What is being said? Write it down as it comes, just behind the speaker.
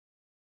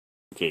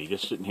Okay,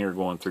 just sitting here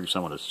going through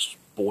some of the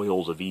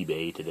spoils of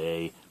eBay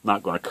today.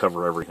 Not going to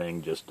cover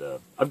everything, just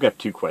I've got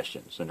two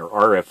questions, and they're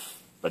RF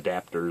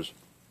adapters.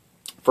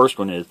 First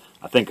one is,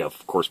 I think I've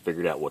of course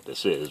figured out what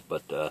this is,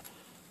 but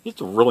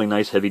it's a really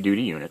nice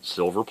heavy-duty unit,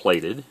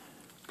 silver-plated.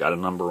 Got a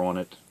number on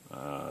it,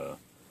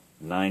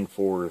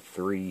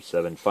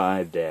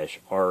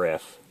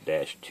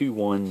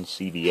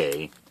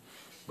 94375-RF-21CVA,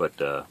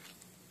 but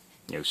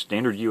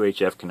standard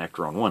UHF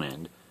connector on one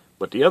end,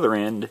 but the other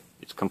end,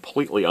 it's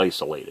completely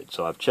isolated.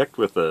 So I've checked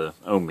with the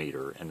ohm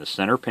meter, and the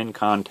center pin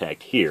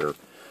contact here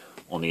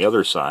on the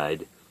other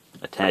side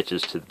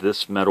attaches to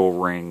this metal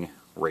ring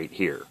right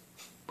here.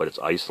 But it's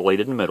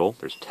isolated in the middle,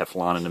 there's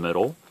Teflon in the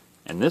middle,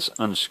 and this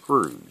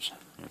unscrews,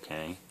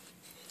 okay?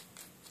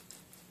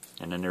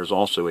 And then there's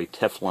also a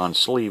Teflon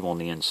sleeve on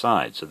the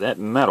inside. So that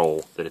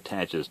metal that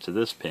attaches to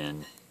this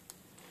pin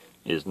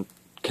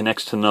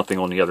connects to nothing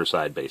on the other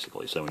side,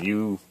 basically. So when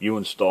you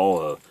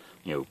install a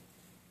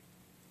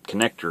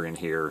connector in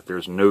here,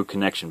 there's no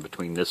connection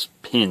between this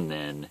pin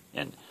then,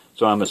 and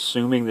so I'm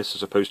assuming this is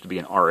supposed to be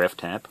an RF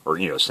tap, or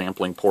a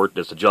sampling port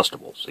that's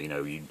adjustable. So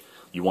you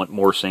want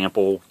more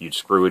sample, you'd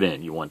screw it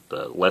in. You want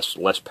the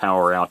less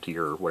power out to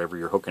your whatever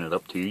you're hooking it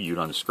up to, you'd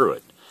unscrew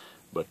it.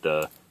 But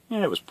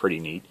it was pretty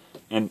neat.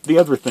 And the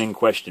other thing,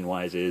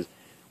 question-wise, is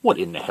what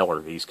in the hell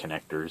are these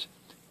connectors?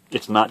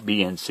 It's not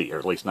BNC, or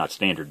at least not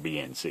standard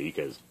BNC,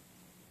 because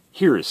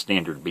here is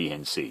standard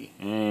BNC,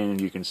 and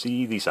you can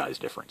see the size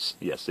difference.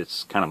 Yes,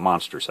 it's kind of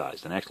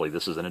monster-sized, and actually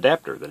this is an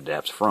adapter that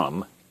adapts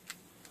from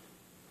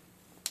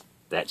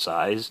that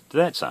size to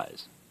that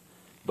size.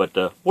 But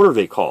what are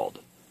they called?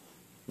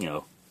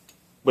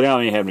 Without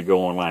me having to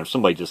go online, if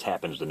somebody just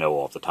happens to know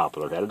off the top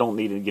of their head,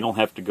 you don't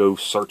have to go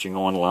searching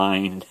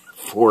online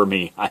for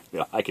me.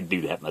 I could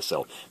do that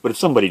myself. But if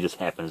somebody just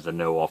happens to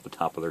know off the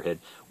top of their head,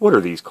 what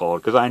are these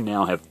called? Because I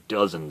now have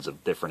dozens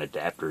of different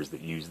adapters that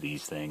use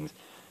these things.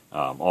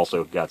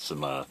 Also got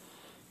some, were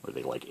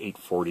they like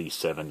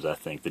 847s, I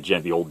think,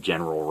 the old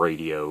General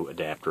Radio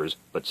adapters.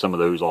 But some of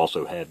those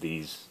also have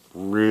these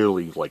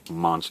really like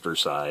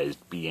monster-sized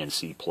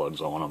BNC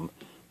plugs on them.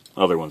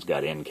 Other ones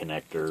got end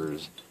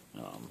connectors.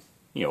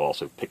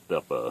 Also picked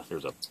up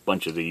there's a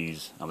bunch of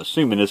these. I'm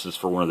assuming this is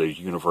for one of those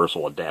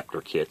universal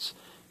adapter kits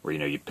where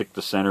you pick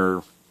the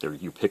center,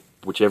 you pick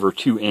whichever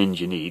two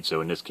ends you need.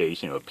 So in this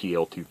case, a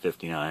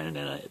PL259 and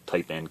then a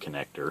type N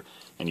connector,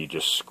 and you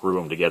just screw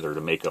them together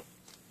to make up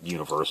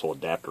universal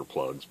adapter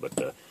plugs.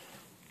 But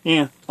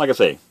yeah, like I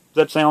say,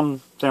 does that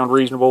sound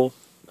reasonable?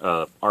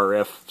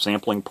 RF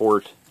sampling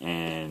port,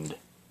 and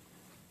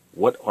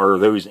what are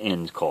those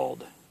ends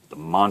called? The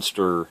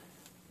monster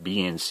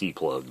BNC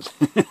plugs.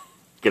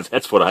 Because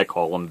that's what I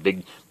call them,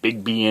 big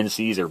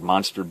BNCs or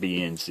monster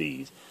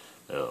BNCs.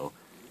 So,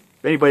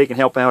 if anybody can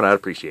help out, I'd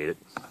appreciate it.